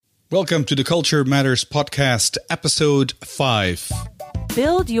Welcome to the Culture Matters Podcast, Episode 5.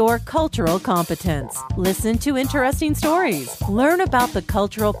 Build your cultural competence. Listen to interesting stories. Learn about the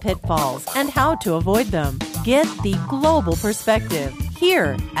cultural pitfalls and how to avoid them. Get the global perspective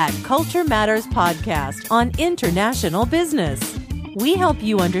here at Culture Matters Podcast on international business. We help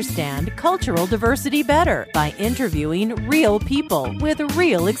you understand cultural diversity better by interviewing real people with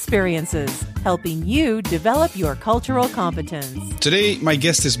real experiences, helping you develop your cultural competence. Today, my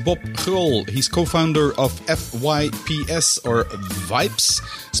guest is Bob Grol. He's co-founder of FYPS, or VIPES,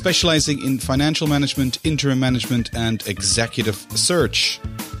 specializing in financial management, interim management, and executive search.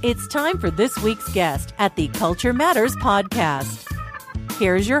 It's time for this week's guest at the Culture Matters Podcast.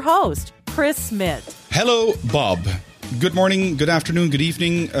 Here's your host, Chris Smith. Hello, Bob. Good morning, good afternoon, good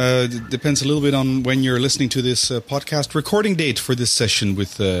evening. Depends a little bit on when you're listening to this podcast. Recording date for this session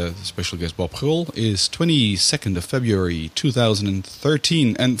with special guest Bob Grol is 22nd of February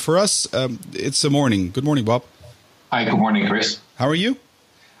 2013. And for us, it's the morning. Good morning, Bob. Hi, good morning, Chris. How are you?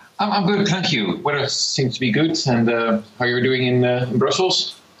 I'm good, thank you. Weather seems to be good. And how you're doing in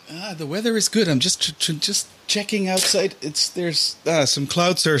Brussels? The weather is good. I'm just checking outside. There's some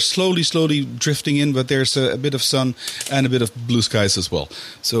clouds are slowly drifting in, but there's a bit of sun and a bit of blue skies as well.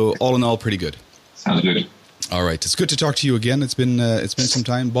 So all in all, pretty good. Sounds good. All right, it's good to talk to you again. It's been some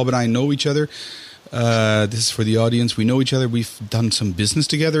time. Bob and I know each other. This is for the audience. We know each other. We've done some business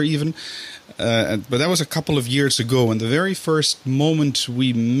together even. But that was a couple of years ago. And the very first moment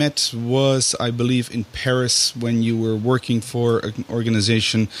we met was, I believe, in Paris when you were working for an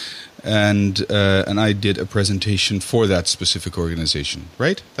organization and I did a presentation for that specific organization,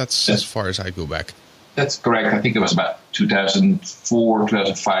 right? That's as far as I go back. That's correct. I think it was about 2004,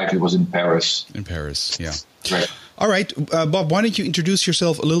 2005. It was in Paris. In Paris, yeah. Right. All right, Bob, why don't you introduce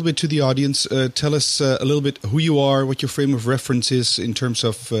yourself a little bit to the audience? Tell us a little bit who you are, what your frame of reference is in terms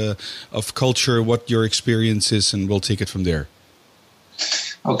of culture, what your experience is, and we'll take it from there.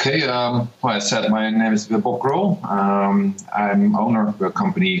 Okay, well, I said my name is Bob Grol. I'm owner of a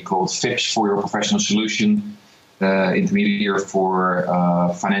company called VIPES for Your Professional Solution, intermediary for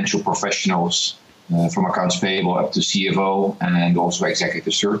financial professionals, from accounts payable up to CFO and also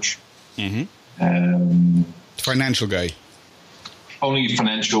executive search. Mm-hmm. Financial guy. Only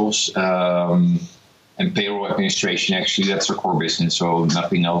financials and payroll administration, actually. That's our core business, so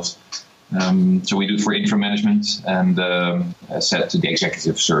nothing else. So we do it for interim management and set to the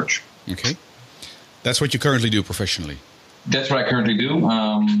executive search. Okay. That's what you currently do professionally? That's what I currently do.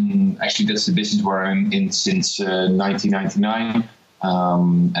 Actually, that's the business where I'm in since 1999.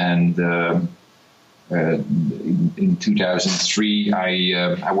 In 2003,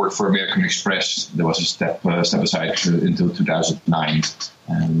 I worked for American Express. There was a step aside until 2009.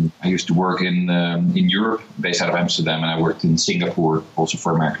 I used to work in Europe, based out of Amsterdam, and I worked in Singapore, also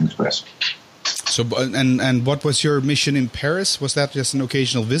for American Express. So, and what was your mission in Paris? Was that just an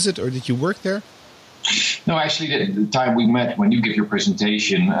occasional visit, or did you work there? No, actually, the time we met, when you give your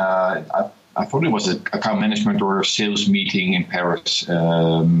presentation, I thought it was an account management or a sales meeting in Paris.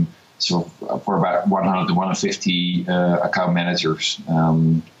 So for about 100 to 150 account managers.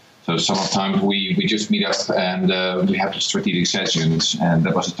 So sometimes we just meet up and we have the strategic sessions, and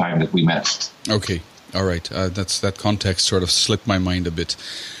that was the time that we met. Okay. All right. That context sort of slipped my mind a bit.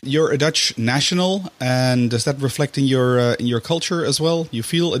 You're a Dutch national, and does that reflect in your culture as well? You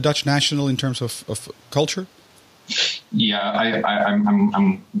feel a Dutch national in terms of culture? Yeah,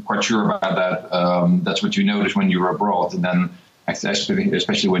 I'm quite sure about that. That's what you notice when you're abroad, and then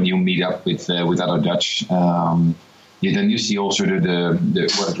especially when you meet up with other Dutch, then you see also the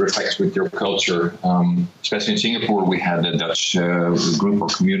what it reflects with your culture. Especially in Singapore, we had a Dutch group or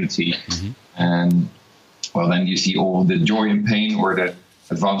community, and well, then you see all the joy and pain or the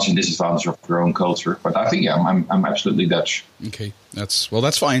advantage and disadvantage of your own culture. But I think I'm absolutely Dutch. Okay, that's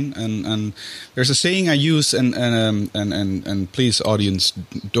fine. And there's a saying I use, and please, audience,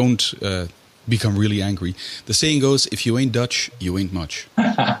 don't become really angry. The saying goes, if you ain't Dutch, you ain't much.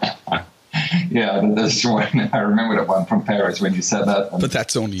 Yeah, that's one. I remember that one from Paris when you said that. But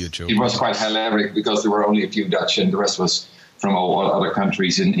that's only a joke. It was quite hilarious because there were only a few Dutch and the rest was from all other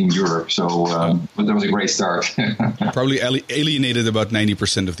countries in Europe. So but that was a great start. Probably alienated about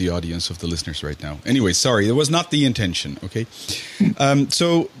 90% of the audience, of the listeners right now. Anyway, sorry, that was not the intention, okay?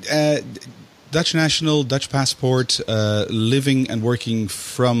 Dutch national, Dutch passport, living and working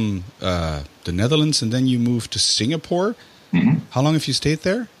from the Netherlands, and then you moved to Singapore. Mm-hmm. How long have you stayed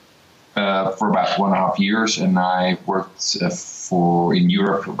there? For about 1.5 years, and I worked in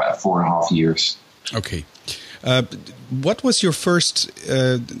Europe for about 4.5 years. Okay. What was your first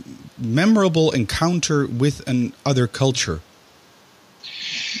memorable encounter with another culture?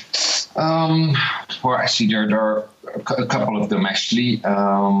 Well, actually, there are a couple of them actually.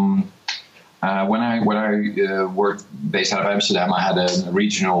 When I worked based out of Amsterdam, I had a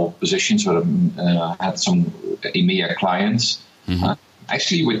regional position, so I had some EMEA clients. Mm-hmm.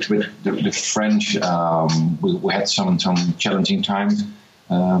 Actually, with the French, we had some challenging times,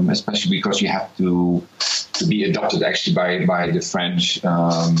 especially because you have to be adopted actually by the French.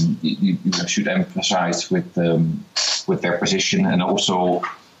 You should emphasize with their position and also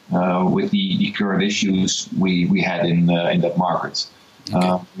with the current issues we had in that market.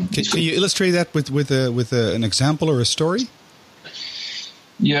 Okay. Can you illustrate that with an example or a story?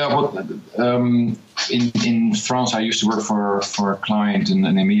 Yeah, well, in France, I used to work for a client, an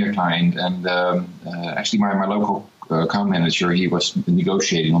EMEA client, and actually my local account manager, he was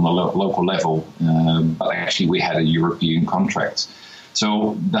negotiating on the local level, but actually we had a European contract.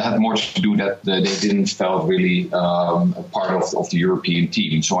 So that had more to do that they didn't felt really a part of the European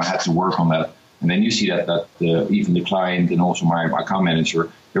team. So I had to work on that. And then you see that even the client and also my account manager,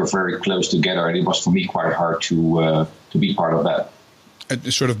 they were very close together. And it was for me quite hard to be part of that.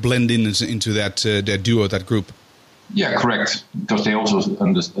 Sort of blend into that duo, that group. Yeah, correct. Because they also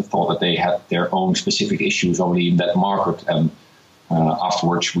thought that they had their own specific issues only in that market. And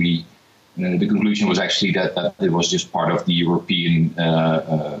afterwards, the conclusion was actually that it was just part of the European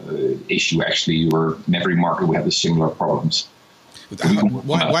issue. Actually, where in every market we have the similar problems.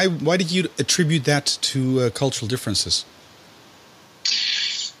 Why did you attribute that to cultural differences?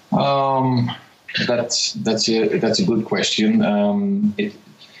 That's a good question.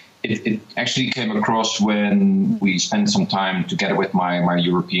 It actually came across when we spent some time together with my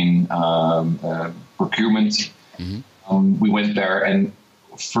European procurement. Mm-hmm. We went there, and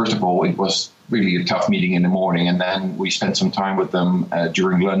first of all, it was really a tough meeting in the morning, and then we spent some time with them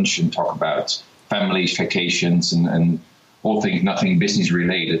during lunch and talk about families, vacations, and all things, nothing business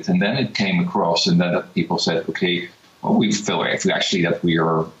related. And then it came across, and then people said, okay, well, we feel actually that we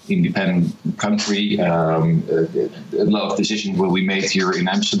are an independent country. A lot of decisions will be made here in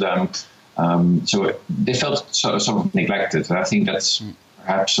Amsterdam. So they felt sort of neglected. And I think that's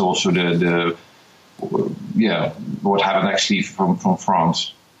perhaps also what happened actually from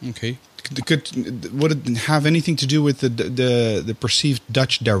France. Okay. Would it have anything to do with the perceived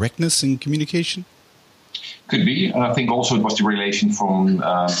Dutch directness in communication? Could be. I think also it was the relation from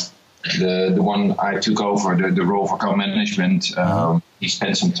the one I took over, the role for account management. He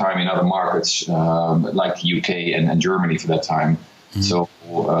spent some time in other markets like the UK and Germany for that time. Mm-hmm. So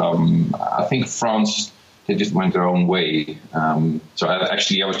I think France, they just went their own way. So I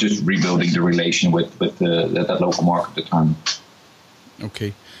was just rebuilding the relation with that local market at the time.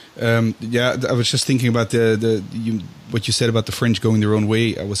 Okay. I was just thinking about what you said about the French going their own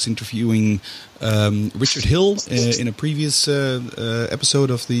way. I was interviewing Richard Hill in a previous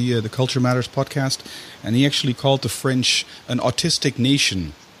episode of the Culture Matters podcast, and he actually called the French an autistic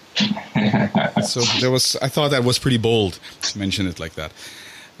nation. So I thought that was pretty bold to mention it like that.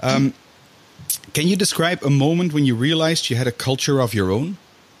 Can you describe a moment when you realized you had a culture of your own?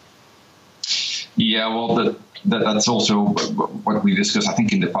 Yeah, well, that's also what we discussed, I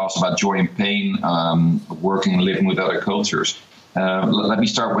think, in the past about joy and pain, working and living with other cultures. Let me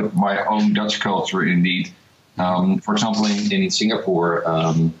start with my own Dutch culture, indeed. For example, in Singapore,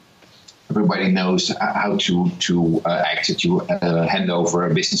 everybody knows how to act, that you hand over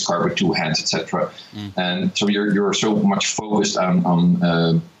a business card with two hands, etc. And so you're so much focused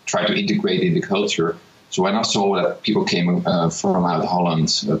on trying to integrate in the culture. So when I saw that people came from out Holland,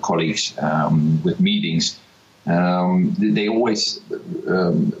 colleagues, with meetings, they always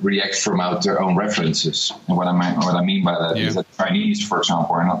react from out their own references. And what I mean by that is that Chinese, for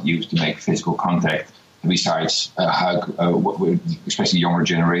example, are not used to make physical contact besides a hug, especially younger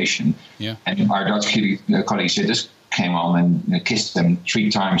generation. Yeah. And our Dutch colleagues, they just came on and kissed them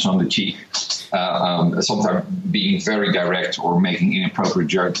 3 times on the cheek, sometimes being very direct or making inappropriate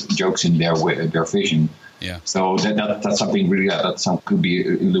jokes in their vision. Yeah. So that's something really that could be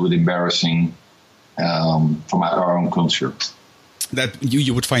a little bit embarrassing from our own culture. That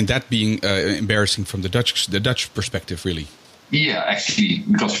you would find that being embarrassing from the Dutch perspective, really. Yeah, actually,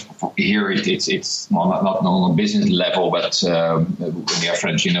 because here it's not on a business level, but when you are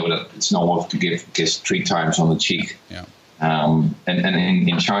French, you know that it's normal to kiss 3 times on the cheek. Yeah. And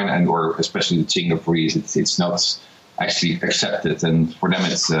in China or especially the Singaporeans, it's not actually accepted, and for them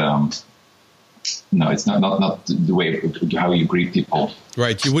it's it's not the way how you greet people.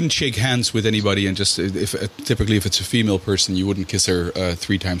 Right, you wouldn't shake hands with anybody, and just typically if it's a female person, you wouldn't kiss her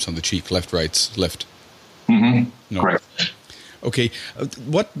 3 times on the cheek, left, right, left. Mm-hmm. No. Correct. Okay,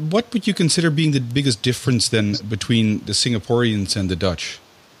 what would you consider being the biggest difference then between the Singaporeans and the Dutch?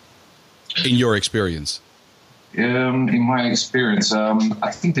 in your experience? In my experience,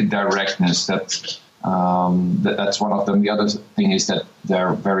 I think the directness that's one of them. The other thing is that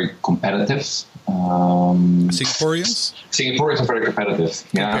they're very competitive. Singaporeans? Singaporeans are very competitive.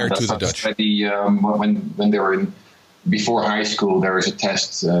 Compared to the Dutch. When they were before high school, there is a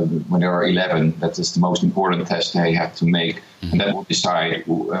test when they are 11. That is the most important test they have to make, and that will decide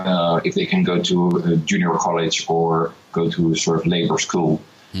if they can go to a junior college or go to a sort of labor school.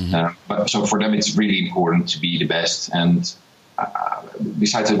 But so for them, it's really important to be the best. And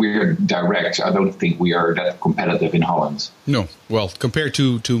besides that, we are direct. I don't think we are that competitive in Holland. No, well, compared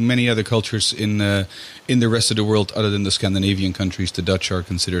to many other cultures in the rest of the world, other than the Scandinavian countries, the Dutch are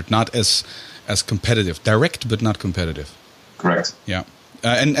considered not as competitive, direct but not competitive. Correct. Yeah,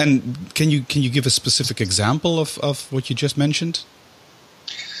 and can you give a specific example of what you just mentioned?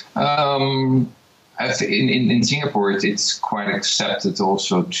 In Singapore, it's quite accepted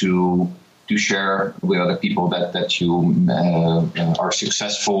also to share with other people that you are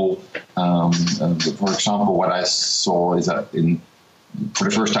successful. For example, what I saw is that for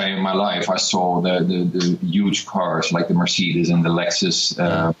the first time in my life, I saw the huge cars like the Mercedes and the Lexus,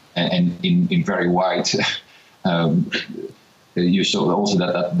 and in very white. You saw also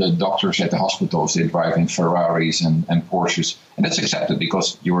that the doctors at the hospitals, they drive in Ferraris and Porsches. And that's accepted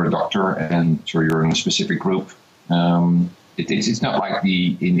because you're a doctor and so you're in a specific group. It's not like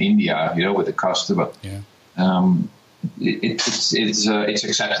in India, with the cost, but it's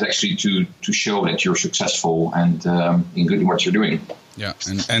accepted actually to show that you're successful and in good in what you're doing. Yeah,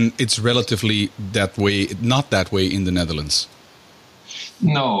 and it's relatively that way, not that way in the Netherlands.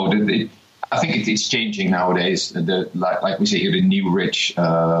 No, I think it's changing nowadays. Like we say here, the new rich,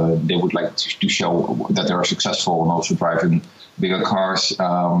 they would like to show that they are successful and also driving bigger cars.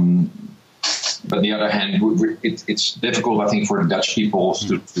 But on the other hand, it's difficult, I think, for the Dutch people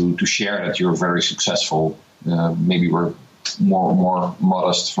to share that you're very successful. Maybe we're more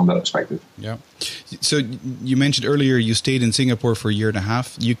modest from that perspective. Yeah. So you mentioned earlier you stayed in Singapore for a year and a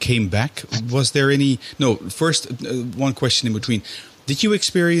half. You came back. Was there any... No, first, one question in between. Did you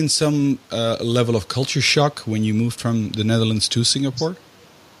experience some level of culture shock when you moved from the Netherlands to Singapore?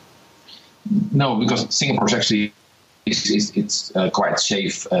 No, because Singapore is actually... It's quite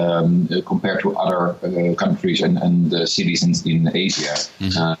safe compared to other countries and cities in Asia.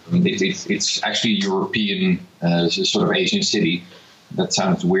 It's actually a European, sort of Asian city. That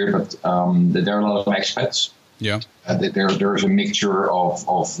sounds weird, but there are a lot of expats. Yeah, there's a mixture of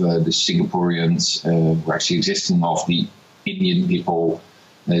the Singaporeans who actually exist, and of the Indian people,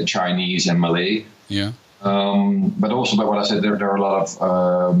 Chinese and Malay. Yeah. But also, by what I said, there are a lot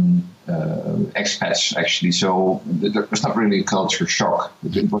of expats actually. So there's not really a culture shock.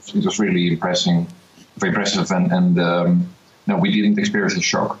 It was really very impressive, and no, we didn't experience a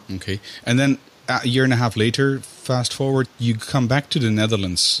shock. Okay, and then a year and a half later, fast forward, you come back to the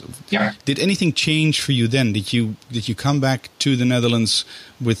Netherlands. Yeah. Did anything change for you then? Did you come back to the Netherlands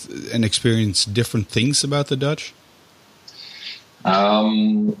and experience different things about the Dutch? It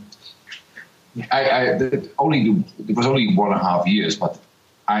was only 1.5 years, but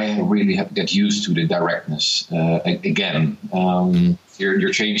I really had to get used to the directness again.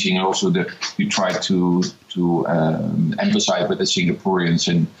 You're changing, and also you try to emphasize with the Singaporeans.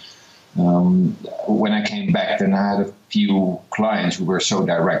 And when I came back, then I had a few clients who were so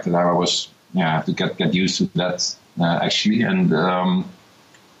direct that I was to get used to that actually. And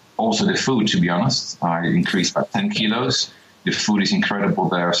also the food, to be honest, I increased by 10 kilos. The food is incredible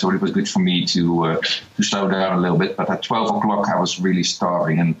there, so it was good for me to slow down a little bit. But at 12 o'clock, I was really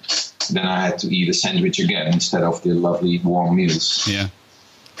starving, and then I had to eat a sandwich again instead of the lovely warm meals.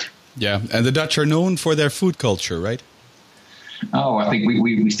 Yeah. And the Dutch are known for their food culture, right? Oh, I think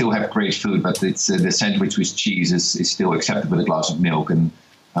we still have great food, but it's the sandwich with cheese is still accepted with a glass of milk. And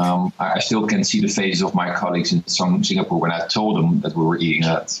I still can see the faces of my colleagues in Singapore when I told them that we were eating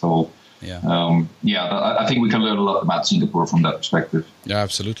that. So. I think we can learn a lot about Singapore from that perspective. Yeah,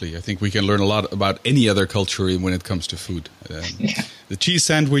 absolutely. I think we can learn a lot about any other culture when it comes to food. The cheese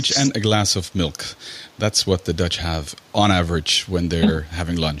sandwich and a glass of milk. That's what the Dutch have on average when they're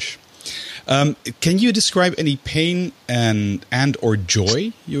having lunch. Can you describe any pain and or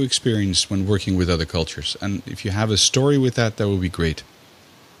joy you experienced when working with other cultures? And if you have a story with that would be great.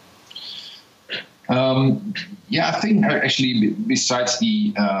 I think actually, besides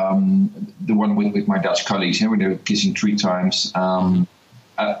the one with my Dutch colleagues, when they were kissing 3 times, I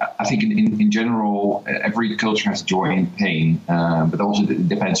think in general, every culture has joy and pain, but also it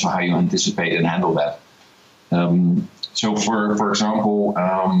depends on how you anticipate and handle that. So, for example,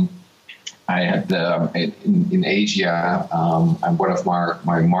 I had in Asia, and one of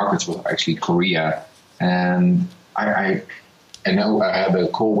my markets was actually Korea, and I know I had a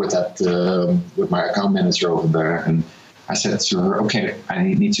call with with my account manager over there, and I said to her, "Okay, I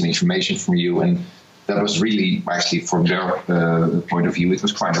need some information from you." And that was really actually from their point of view, it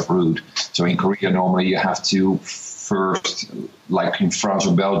was kind of rude. So in Korea, normally you have to first, like in France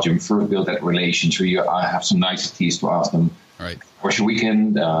or Belgium, first build that relation. So I have some niceties to ask them. Right. What's your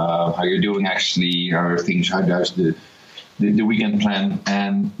weekend? How you're doing actually? How things? How does the weekend plan?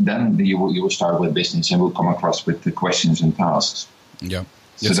 And then you will start with business, and we'll come across with the questions and tasks. Yeah.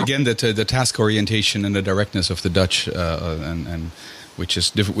 It's again the task orientation and the directness of the Dutch, and which is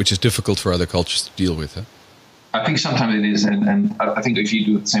difficult for other cultures to deal with. Huh? I think sometimes it is, and I think if you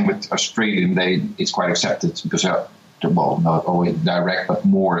do the same with Australian, it's quite accepted because not always direct, but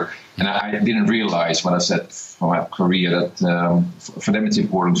more. And I didn't realize when I said from Korea that for them it's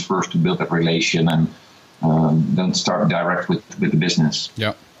important first to build that relation and then start direct with the business.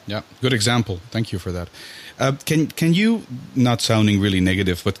 Yeah. Yeah, good example. Thank you for that. Can you, not sounding really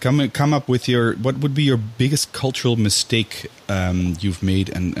negative, but come up with what would be your biggest cultural mistake you've made,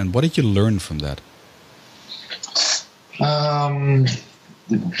 and what did you learn from that?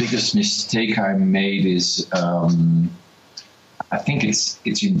 The biggest mistake I made is I think it's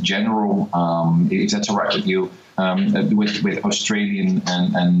in general, if that's all right with you, with Australian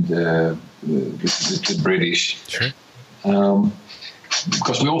and with the British. Sure.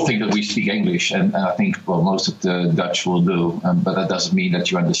 Because we all think that we speak English, and I think, well, most of the Dutch will do, but that doesn't mean that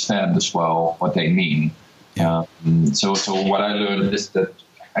you understand as well what they mean. Yeah. So what I learned is that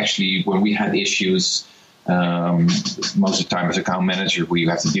actually when we had issues, most of the time as account manager, we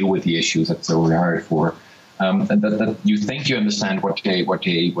have to deal with the issues that we're hired for. And that you think you understand what they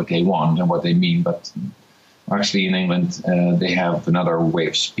want and what they mean, but actually in England they have another way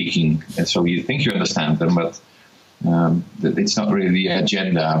of speaking, and so you think you understand them, but it's not really the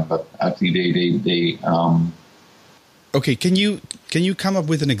agenda. But actually they Okay, can you come up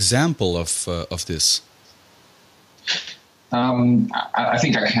with an example of this? I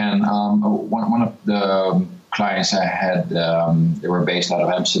think I can. One of the clients I had, they were based out of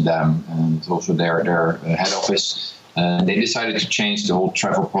Amsterdam, and also their head office. And they decided to change the whole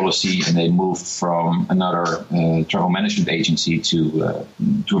travel policy, and they moved from another travel management agency to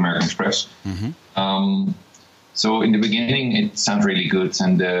American Express. Mm-hmm. So in the beginning, it sounds really good,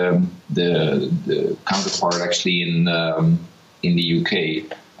 and the counterpart actually in the UK.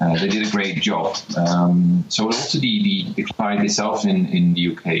 They did a great job. So also the client itself in the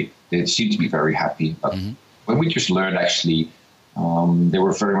UK, they seem to be very happy. But when we just learned, actually, they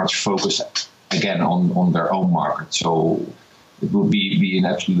were very much focused again on their own market. So it would be an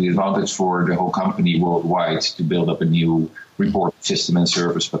absolute advantage for the whole company worldwide to build up a new report system and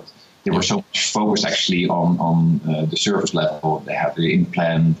service. But they were so much focused actually on the service level. They have the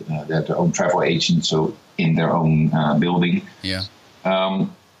in-plan, they have their own travel agent, so in their own building. Yeah.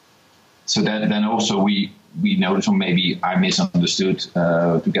 So then also we noticed, or maybe I misunderstood,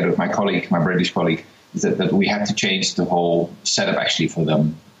 together with my colleague, my British colleague, is that we had to change the whole setup actually for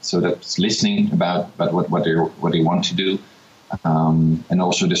them. So that's listening about what they want to do, and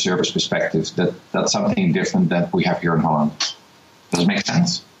also the service perspective. That's something different that we have here in Holland. Does it make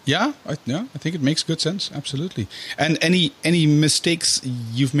sense? Yeah, I think it makes good sense. Absolutely. And any mistakes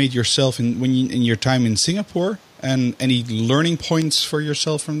you've made yourself in your time in Singapore, and any learning points for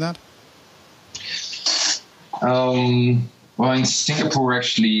yourself from that? Well, in Singapore,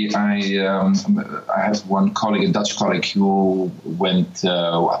 actually, I have one colleague, a Dutch colleague, who went,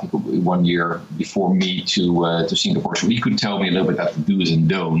 I think, 1 year before me to Singapore. So he could tell me a little bit about the do's and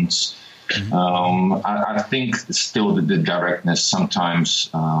don'ts. Mm-hmm. I think still the directness sometimes.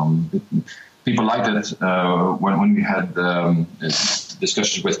 People like that when we had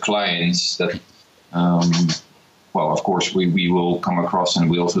discussions with clients that. Well, of course, we will come across, and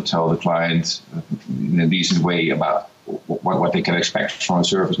we also tell the client in a decent way about what they can expect from a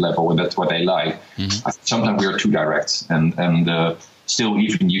service level, and that's what they like. Mm-hmm. Sometimes we are too direct, and still,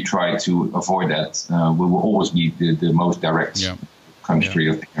 even you try to avoid that, we will always be the most direct country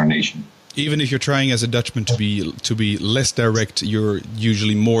of our nation. Even if you're trying as a Dutchman to be less direct, you're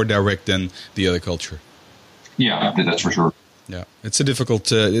usually more direct than the other culture. Yeah, that's for sure. Yeah, it's a difficult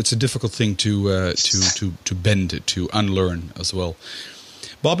thing to bend, to unlearn as well.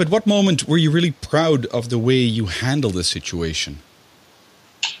 Bob, at what moment were you really proud of the way you handled the situation?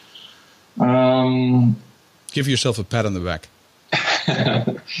 Give yourself a pat on the back.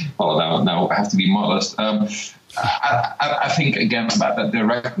 Well, now I have to be modest. I think again about that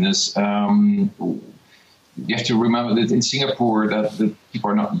directness. You have to remember that in Singapore, that people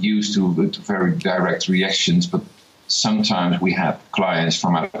are not used to very direct reactions, but sometimes we have clients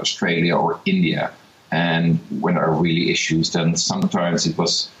from Australia or India, and when there are really issues, then sometimes it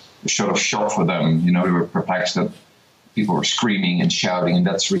was a sort of shock for them. You know, they were perplexed that people were screaming and shouting, and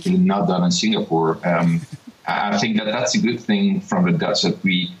that's really not done in Singapore. I think that's a good thing from the Dutch, that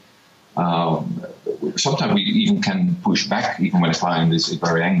we sometimes we even can push back, even when a client is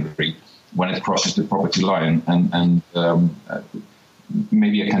very angry, when it crosses the property line. And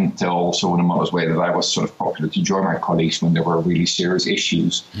maybe I can tell also in a modest way that I was sort of popular to join my colleagues when there were really serious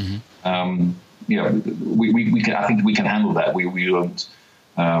issues. Mm-hmm. You know, we can. I think we can handle that. We don't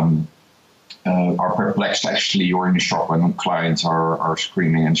are perplexed actually, or in shock when clients are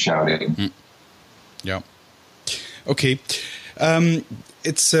screaming and shouting. Mm. Yeah. Okay.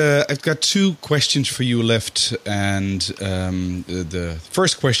 I've got two questions for you left, and the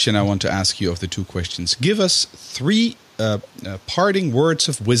first question I want to ask you of the two questions: give us three parting words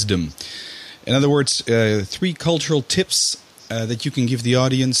of wisdom. In other words, three cultural tips that you can give the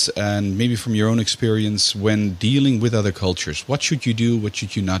audience, and maybe from your own experience when dealing with other cultures. What should you do? What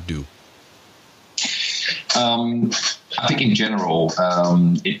should you not do? I think in general,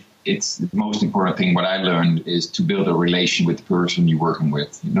 it's the most important thing. What I learned is to build a relation with the person you're working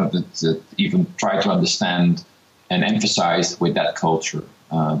with. You know, that even try to understand and emphasize with that culture.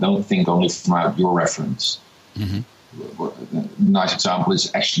 Don't think only from your reference. Mm-hmm. A nice example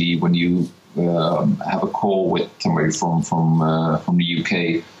is actually when you have a call with somebody from the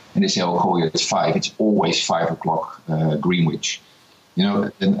UK, and they say, "I'll call you at 5." It's always 5 o'clock Greenwich. You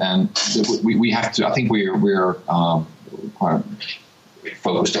know, and we have to. I think we're quite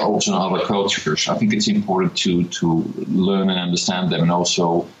focused also on other cultures. I think it's important to learn and understand them, and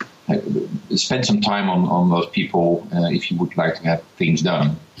also spend some time on those people if you would like to have things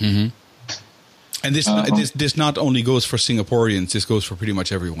done. Mm-hmm. And this not only goes for Singaporeans. This goes for pretty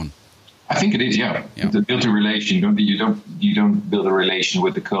much everyone. I think it is, yeah. To build a relation, you don't build a relation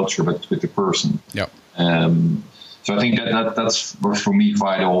with the culture, but with the person. Yeah. So I think that's for me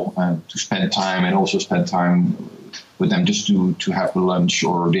vital, to spend time, and also spend time with them, just to have a lunch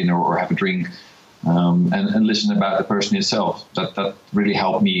or dinner or have a drink, and listen about the person itself. That really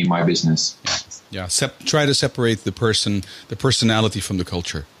helped me in my business. Yeah. Try to separate the personality from the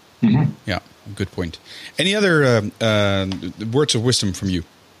culture. Mm-hmm. Yeah, good point. Any other words of wisdom from you?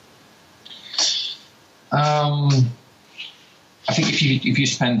 I think if you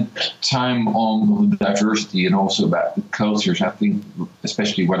spend time on diversity and also about the cultures, I think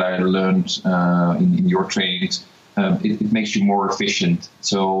especially what I learned in your trainings, it makes you more efficient.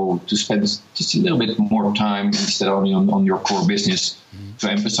 So to spend just a little bit more time instead only on your core business, to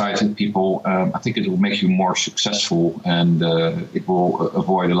emphasize with people, I think it will make you more successful, and it will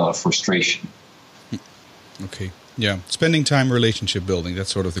avoid a lot of frustration. Okay. Yeah. Spending time relationship building,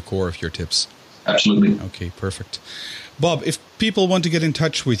 that's sort of the core of your tips. Absolutely. Okay, perfect. Bob, if people want to get in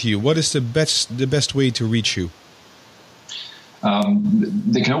touch with you, what is the best way to reach you?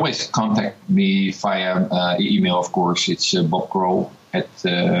 They can always contact me via email, of course. It's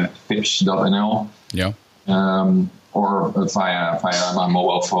bobkroll@fips.nl. Yeah. Or via my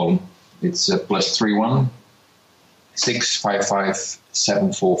mobile phone. It's +31 655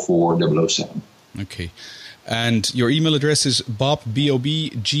 744 007. Okay. And your email address is bob,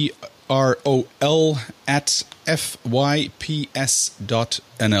 BOBGROL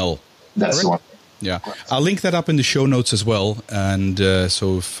 @fyps.nl. That's the one. Yeah, I'll link that up in the show notes as well. And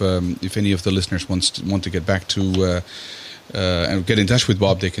so if any of the listeners want to get back to and get in touch with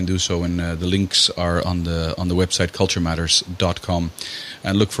Bob, they can do so. And the links are on the website culturematters.com,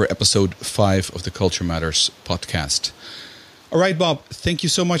 and look for episode 5 of the Culture Matters podcast. All right, Bob, thank you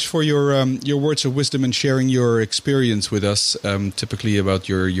so much for your words of wisdom and sharing your experience with us, typically about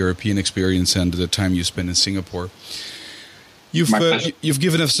your European experience and the time you spent in Singapore. You've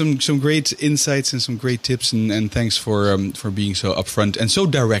given us some great insights and some great tips, and thanks for being so upfront and so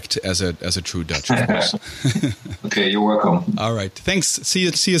direct as a true Dutch, of course. Okay, you're welcome. All right, thanks. See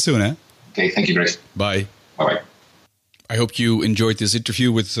you soon, eh? Okay, thank you, Grace. Bye. Bye. I hope you enjoyed this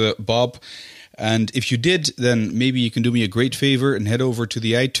interview with Bob. And if you did, then maybe you can do me a great favor and head over to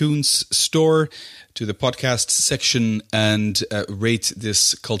the iTunes store, to the podcast section, and rate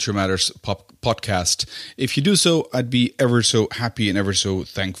this Culture Matters podcast. If you do so, I'd be ever so happy and ever so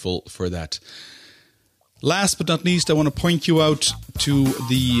thankful for that. Last but not least, I want to point you out to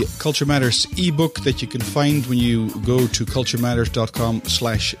the Culture Matters ebook that you can find when you go to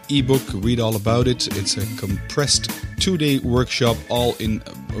culturematters.com/ebook. Read all about it. It's a compressed 2-day workshop, all in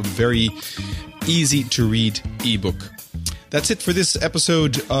a very easy to read ebook. That's it for this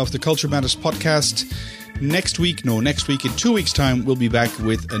episode of the Culture Matters podcast. next week in 2 weeks' time, we'll be back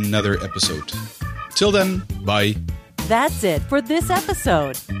with another episode. Till then, bye. That's it for this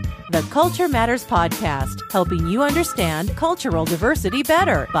episode. The Culture Matters Podcast, helping you understand cultural diversity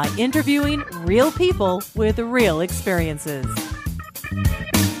better by interviewing real people with real experiences.